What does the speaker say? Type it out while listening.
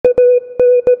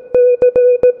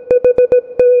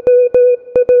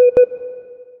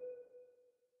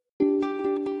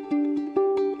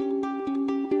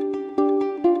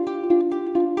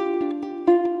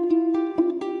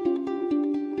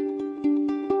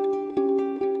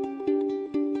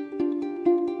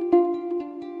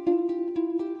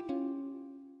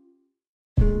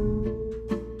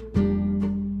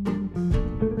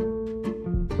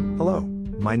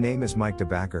My name is Mike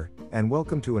DeBacker, and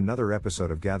welcome to another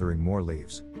episode of Gathering More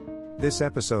Leaves. This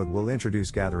episode will introduce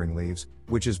Gathering Leaves,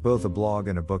 which is both a blog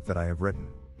and a book that I have written.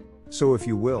 So if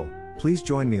you will, please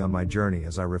join me on my journey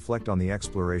as I reflect on the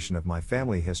exploration of my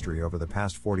family history over the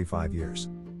past 45 years.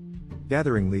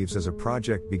 Gathering Leaves as a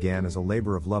project began as a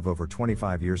labor of love over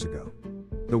 25 years ago.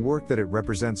 The work that it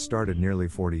represents started nearly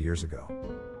 40 years ago.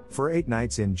 For 8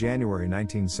 nights in January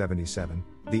 1977,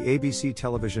 the ABC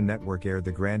television network aired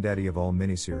the granddaddy of all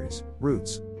miniseries,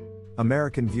 Roots.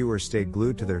 American viewers stayed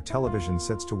glued to their television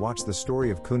sets to watch the story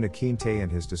of Kunta Kinte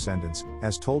and his descendants,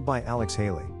 as told by Alex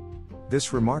Haley.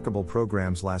 This remarkable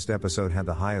program's last episode had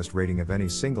the highest rating of any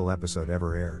single episode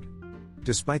ever aired.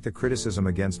 Despite the criticism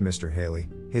against Mr. Haley,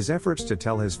 his efforts to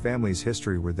tell his family's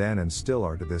history were then and still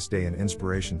are to this day an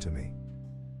inspiration to me.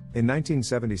 In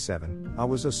 1977, I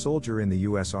was a soldier in the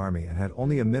U.S. Army and had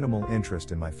only a minimal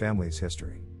interest in my family's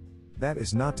history. That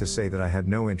is not to say that I had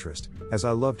no interest, as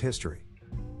I loved history.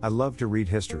 I loved to read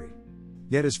history.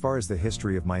 Yet as far as the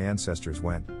history of my ancestors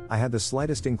went, I had the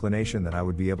slightest inclination that I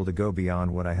would be able to go beyond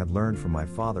what I had learned from my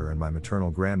father and my maternal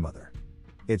grandmother.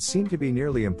 It seemed to be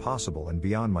nearly impossible and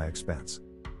beyond my expense.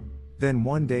 Then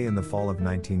one day in the fall of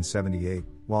 1978,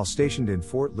 while stationed in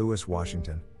Fort Lewis,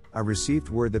 Washington, I received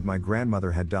word that my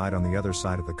grandmother had died on the other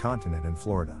side of the continent in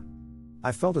Florida.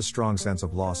 I felt a strong sense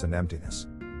of loss and emptiness.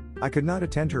 I could not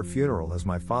attend her funeral as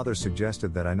my father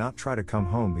suggested that I not try to come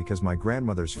home because my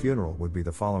grandmother's funeral would be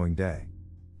the following day.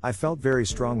 I felt very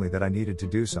strongly that I needed to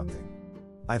do something.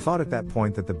 I thought at that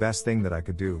point that the best thing that I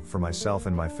could do for myself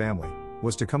and my family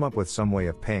was to come up with some way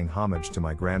of paying homage to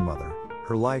my grandmother,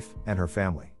 her life, and her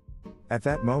family. At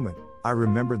that moment, I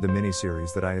remembered the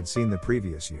miniseries that I had seen the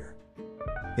previous year.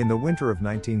 In the winter of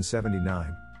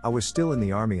 1979, I was still in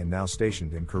the Army and now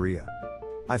stationed in Korea.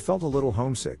 I felt a little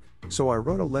homesick, so I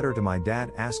wrote a letter to my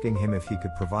dad asking him if he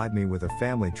could provide me with a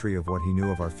family tree of what he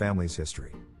knew of our family's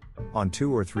history. On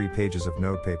 2 or 3 pages of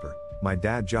notepaper, my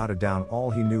dad jotted down all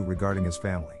he knew regarding his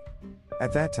family.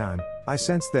 At that time, I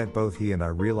sensed that both he and I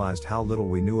realized how little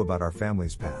we knew about our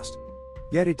family's past.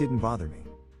 Yet it didn't bother me.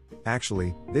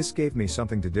 Actually, this gave me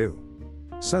something to do.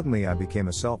 Suddenly I became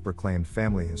a self-proclaimed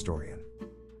family historian.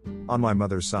 On my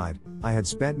mother's side, I had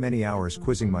spent many hours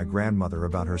quizzing my grandmother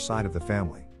about her side of the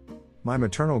family. My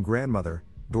maternal grandmother,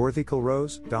 Dorothy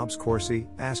Kilrose, Dobbs Corsi,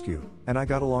 Askew, and I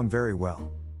got along very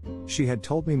well. She had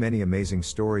told me many amazing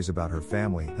stories about her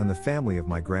family and the family of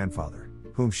my grandfather,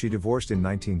 whom she divorced in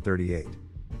 1938.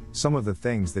 Some of the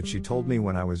things that she told me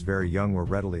when I was very young were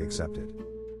readily accepted.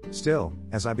 Still,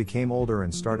 as I became older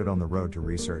and started on the road to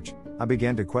research, I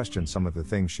began to question some of the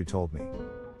things she told me.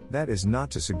 That is not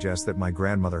to suggest that my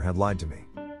grandmother had lied to me.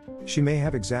 She may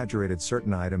have exaggerated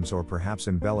certain items or perhaps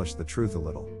embellished the truth a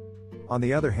little. On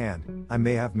the other hand, I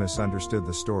may have misunderstood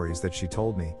the stories that she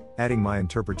told me, adding my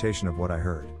interpretation of what I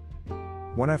heard.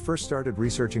 When I first started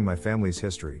researching my family's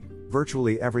history,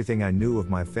 virtually everything I knew of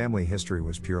my family history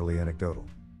was purely anecdotal.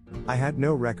 I had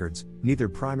no records, neither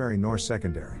primary nor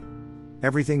secondary.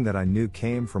 Everything that I knew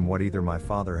came from what either my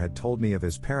father had told me of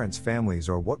his parents' families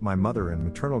or what my mother and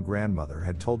maternal grandmother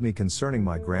had told me concerning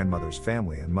my grandmother's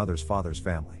family and mother's father's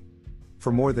family.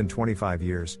 For more than 25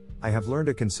 years, I have learned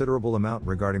a considerable amount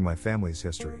regarding my family's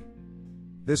history.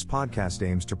 This podcast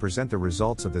aims to present the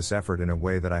results of this effort in a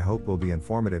way that I hope will be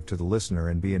informative to the listener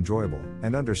and be enjoyable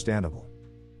and understandable.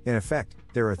 In effect,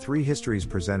 there are 3 histories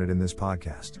presented in this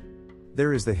podcast.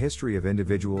 There is the history of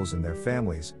individuals and their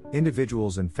families,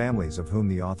 individuals and families of whom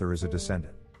the author is a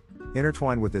descendant.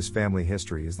 Intertwined with this family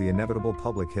history is the inevitable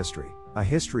public history, a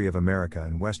history of America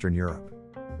and Western Europe.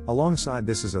 Alongside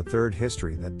this is a third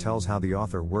history that tells how the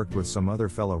author worked with some other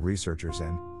fellow researchers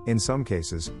and, in some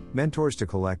cases, mentors to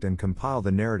collect and compile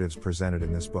the narratives presented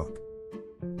in this book.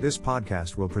 This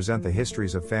podcast will present the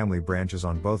histories of family branches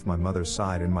on both my mother's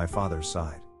side and my father's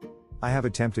side. I have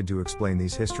attempted to explain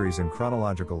these histories in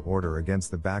chronological order against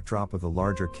the backdrop of the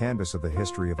larger canvas of the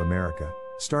history of America,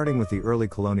 starting with the early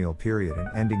colonial period and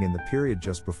ending in the period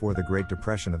just before the Great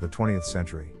Depression of the 20th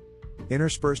century.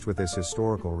 Interspersed with this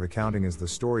historical recounting is the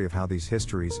story of how these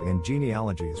histories and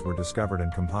genealogies were discovered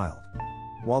and compiled.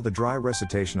 While the dry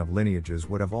recitation of lineages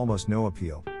would have almost no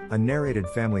appeal, a narrated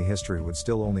family history would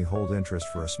still only hold interest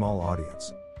for a small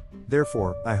audience.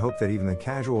 Therefore, I hope that even the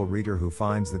casual reader who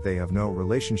finds that they have no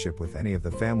relationship with any of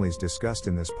the families discussed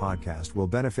in this podcast will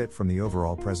benefit from the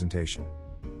overall presentation.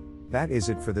 That is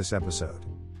it for this episode.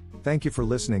 Thank you for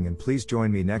listening, and please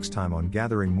join me next time on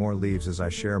Gathering More Leaves as I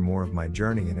share more of my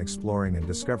journey in exploring and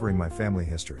discovering my family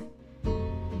history.